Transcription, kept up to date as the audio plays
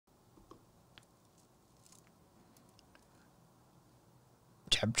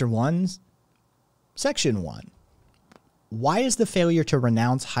Chapter 1, Section 1. Why is the failure to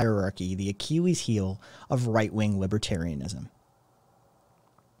renounce hierarchy the Achilles heel of right-wing libertarianism?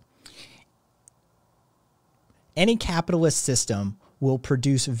 Any capitalist system will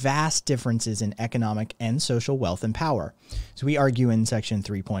produce vast differences in economic and social wealth and power. So we argue in Section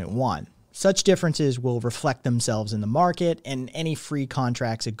 3.1. Such differences will reflect themselves in the market, and any free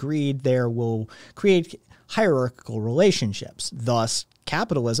contracts agreed there will create hierarchical relationships. Thus,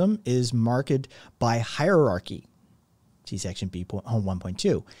 capitalism is marked by hierarchy. See Section B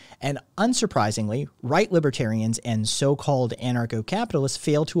 1.2. And unsurprisingly, right libertarians and so-called anarcho-capitalists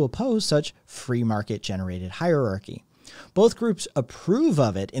fail to oppose such free market-generated hierarchy. Both groups approve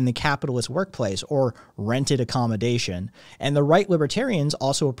of it in the capitalist workplace or rented accommodation, and the right libertarians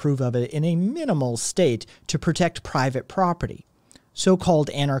also approve of it in a minimal state to protect private property. So-called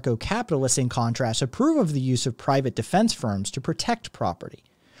anarcho-capitalists, in contrast, approve of the use of private defense firms to protect property.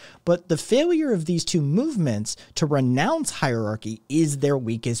 But the failure of these two movements to renounce hierarchy is their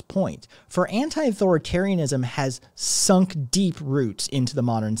weakest point, for anti-authoritarianism has sunk deep roots into the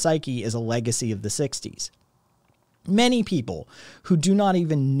modern psyche as a legacy of the 60s. Many people who do not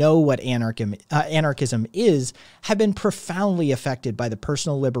even know what anarchism is have been profoundly affected by the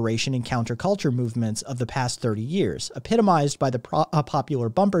personal liberation and counterculture movements of the past 30 years, epitomized by the popular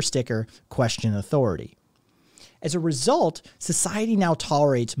bumper sticker, "Question Authority." As a result, society now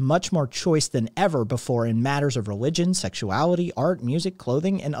tolerates much more choice than ever before in matters of religion, sexuality, art, music,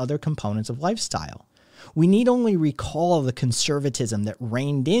 clothing, and other components of lifestyle. We need only recall the conservatism that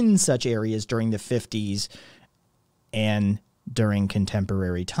reigned in such areas during the 50s and during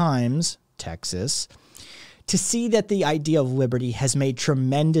contemporary times, Texas, to see that the idea of liberty has made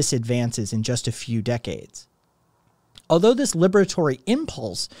tremendous advances in just a few decades. Although this liberatory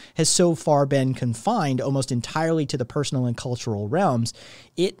impulse has so far been confined almost entirely to the personal and cultural realms,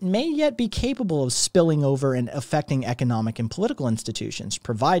 it may yet be capable of spilling over and affecting economic and political institutions,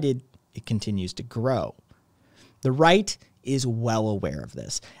 provided it continues to grow. The right is well aware of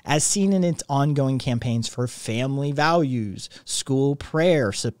this, as seen in its ongoing campaigns for family values, school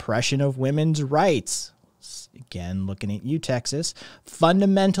prayer, suppression of women's rights, again, looking at you, Texas,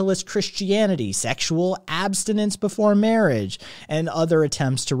 fundamentalist Christianity, sexual abstinence before marriage, and other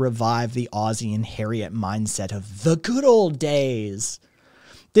attempts to revive the Ozzie and Harriet mindset of the good old days.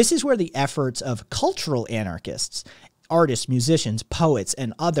 This is where the efforts of cultural anarchists, artists, musicians, poets,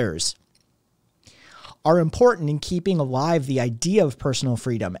 and others are important in keeping alive the idea of personal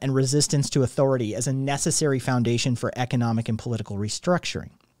freedom and resistance to authority as a necessary foundation for economic and political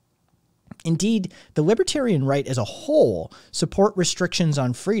restructuring. Indeed, the libertarian right as a whole support restrictions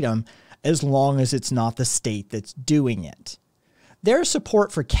on freedom as long as it's not the state that's doing it. Their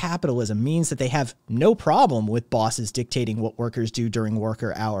support for capitalism means that they have no problem with bosses dictating what workers do during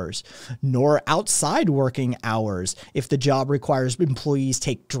worker hours, nor outside working hours if the job requires employees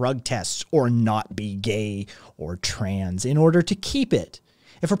take drug tests or not be gay or trans in order to keep it.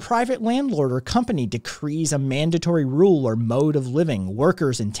 If a private landlord or company decrees a mandatory rule or mode of living,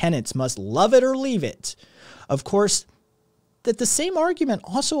 workers and tenants must love it or leave it. Of course, that the same argument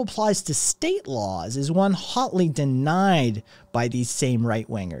also applies to state laws is one hotly denied by these same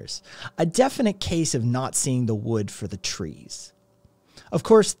right-wingers, a definite case of not seeing the wood for the trees. Of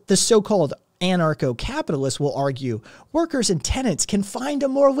course, the so-called anarcho-capitalists will argue workers and tenants can find a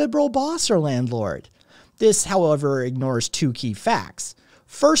more liberal boss or landlord. This, however, ignores two key facts.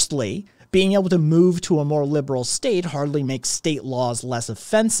 Firstly, being able to move to a more liberal state hardly makes state laws less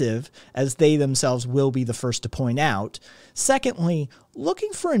offensive, as they themselves will be the first to point out. Secondly,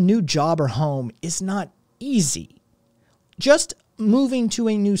 looking for a new job or home is not easy. Just moving to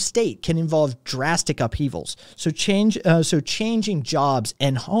a new state can involve drastic upheavals, so changing jobs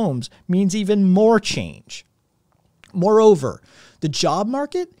and homes means even more change. Moreover, the job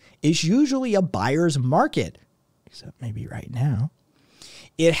market is usually a buyer's market, except maybe right now.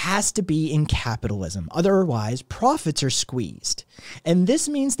 It has to be in capitalism, otherwise profits are squeezed. And this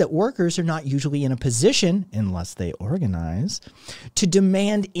means that workers are not usually in a position, unless they organize, to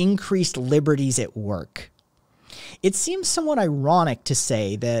demand increased liberties at work. It seems somewhat ironic to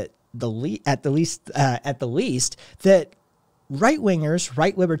say that at the least that right-wingers,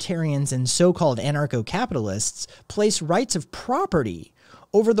 right libertarians, and so-called anarcho-capitalists place rights of property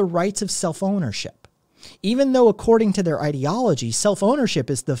over the rights of self-ownership. Even though, according to their ideology, self-ownership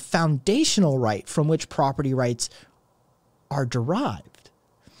is the foundational right from which property rights are derived.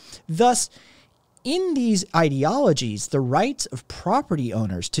 Thus, in these ideologies, the rights of property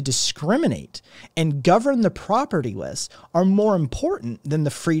owners to discriminate and govern the propertyless are more important than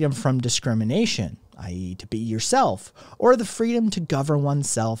the freedom from discrimination, i.e. to be yourself, or the freedom to govern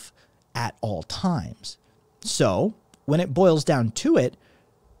oneself at all times. So, when it boils down to it,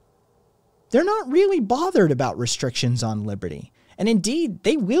 they're not really bothered about restrictions on liberty. And indeed,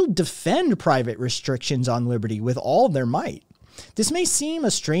 they will defend private restrictions on liberty with all their might. This may seem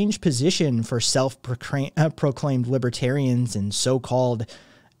a strange position for self-proclaimed libertarians and so-called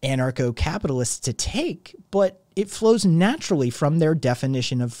anarcho-capitalists to take, but it flows naturally from their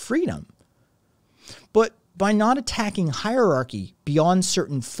definition of freedom. But by not attacking hierarchy beyond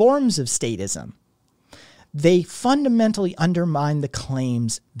certain forms of statism, they fundamentally undermine the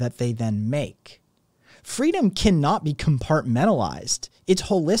claims that they then make. Freedom cannot be compartmentalized. It's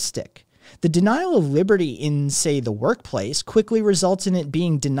holistic. The denial of liberty in, say, the workplace quickly results in it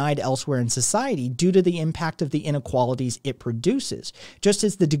being denied elsewhere in society due to the impact of the inequalities it produces, just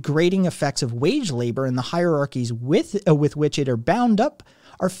as the degrading effects of wage labor and the hierarchies with which it are bound up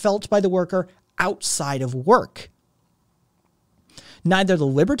are felt by the worker outside of work. Neither the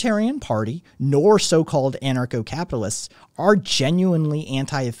Libertarian Party nor so-called anarcho-capitalists are genuinely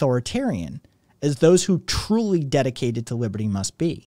anti-authoritarian, as those who truly dedicated to liberty must be.